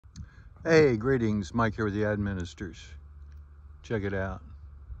Hey, greetings. Mike here with the Administers. Check it out.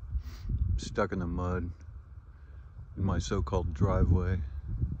 I'm stuck in the mud in my so-called driveway.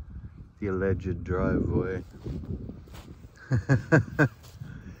 The alleged driveway.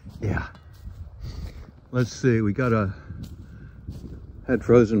 Yeah. Let's see. We had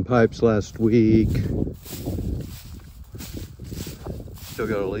frozen pipes last week. Still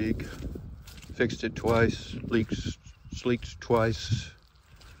got a leak. Fixed it twice. Leaks twice.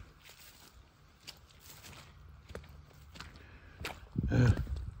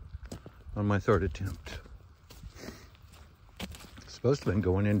 On my third attempt. Supposed to have been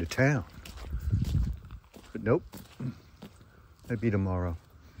going into town, but nope. Maybe tomorrow.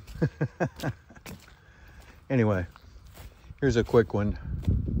 Anyway, here's a quick one.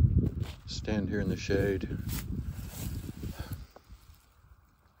 Stand here in the shade.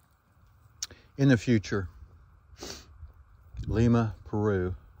 In the future, Lima,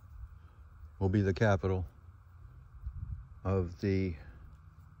 Peru will be the capital of the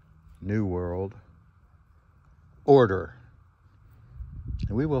New World Order.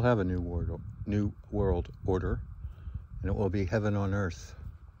 And we will have a new world order, and it will be heaven on earth.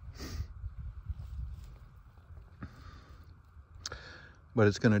 But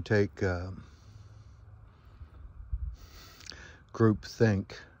it's going to take group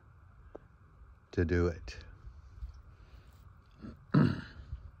think to do it.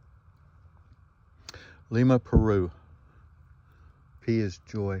 Lima, Peru. P is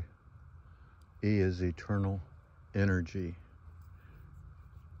joy. E is eternal energy.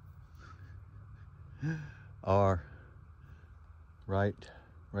 R, right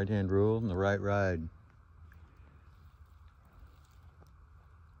hand rule and the right ride.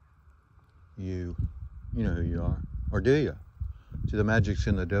 You know who you are, or do you? See, the magic's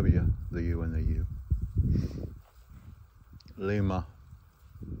in the W, the U and the U. Lima.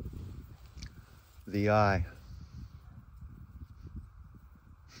 The I.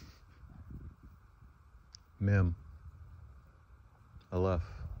 Mem. Aleph.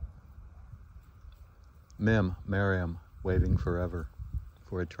 Mem, Mariam, waving forever,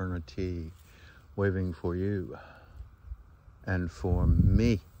 for eternity, waving for you and for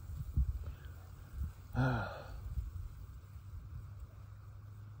me.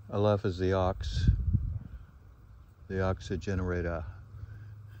 Aleph is the ox, the oxygenerator,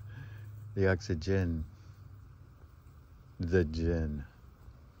 the oxygen, the gin.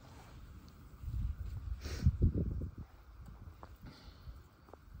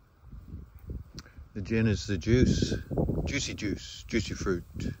 The gin is the juice, juicy fruit,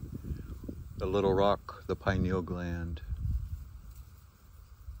 the little rock, the pineal gland.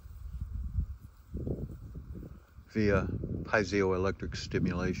 Via piezoelectric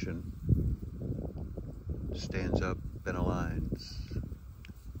stimulation, stands up and aligns.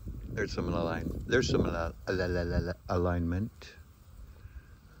 There's some alignment.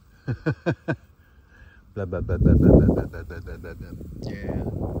 Blah, blah, blah, blah, blah, blah, blah, blah, blah, blah, blah. Yeah.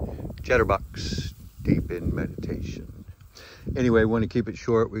 Chatterbox, deep in meditation. Anyway, want to keep it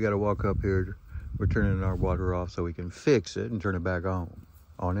short. We got to walk up here. We're turning our water off so we can fix it and turn it back on.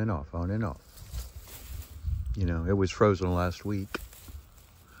 On and off, on and off. You know, it was frozen last week.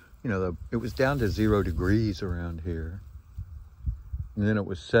 You know, it was down to 0 degrees around here. And then it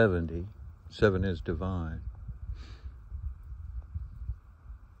was 70. 7 is divine.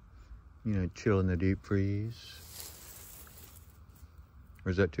 You know, chill in the deep freeze.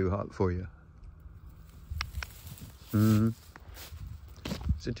 Or is that too hot for you? Is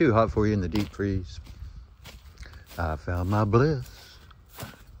it too hot for you in the deep freeze? I found my bliss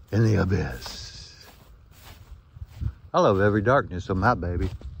in the abyss. I love every darkness of my baby.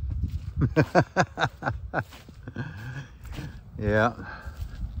 Yeah.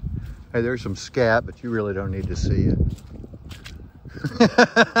 Hey, there's some scat, but you really don't need to see it.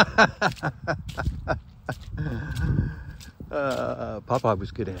 Popeye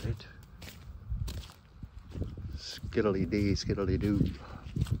was good at it. Skiddly-dee, skiddly-doo.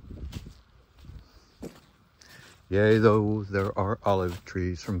 Yea, though there are olive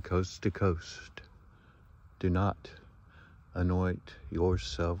trees from coast to coast, do not anoint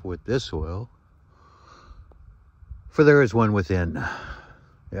yourself with this oil, for there is one within.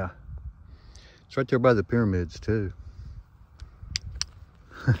 Yeah. It's right there by the pyramids, too.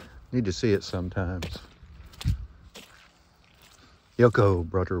 Need to see it sometimes. Yoko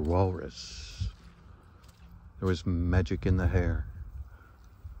brought her walrus. There was magic in the hair.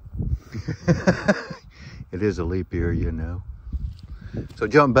 It is a leap year, you know. So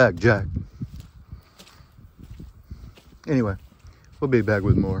jump back, Jack. Anyway, we'll be back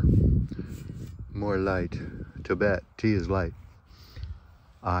with more light. Tibet, T is light.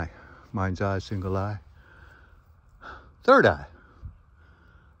 I. mind's eye, single eye. Third eye.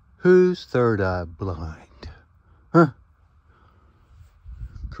 Whose third eye blind? Huh?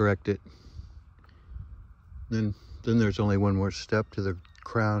 Correct it. Then there's only one more step to the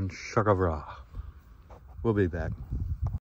crown chakra. We'll be back.